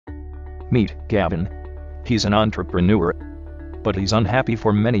Meet Gavin. He's an entrepreneur, but he's unhappy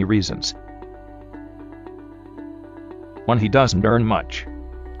for many reasons. 1. He doesn't earn much.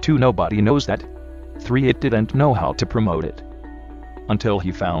 2. Nobody knows that. 3. It didn't know how to promote it. Until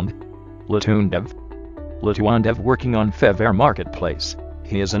he found Dev. Dev working on Fiverr Marketplace.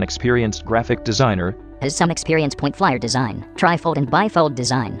 He is an experienced graphic designer. Has some experience point flyer design, trifold and bifold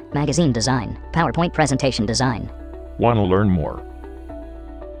design, magazine design, PowerPoint presentation design. Want to learn more?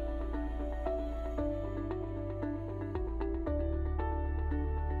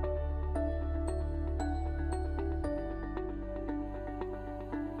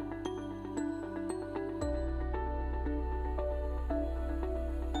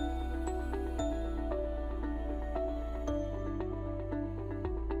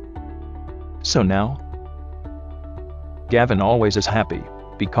 So now, Gavin always is happy,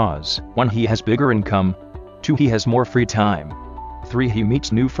 because 1. He has bigger income, 2. He has more free time, 3. He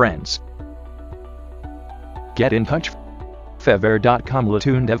meets new friends. Get in touch. Fiverr.com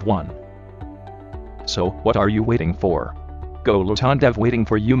Dev1. So what are you waiting for? Go Dev waiting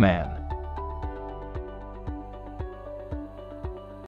for you, man.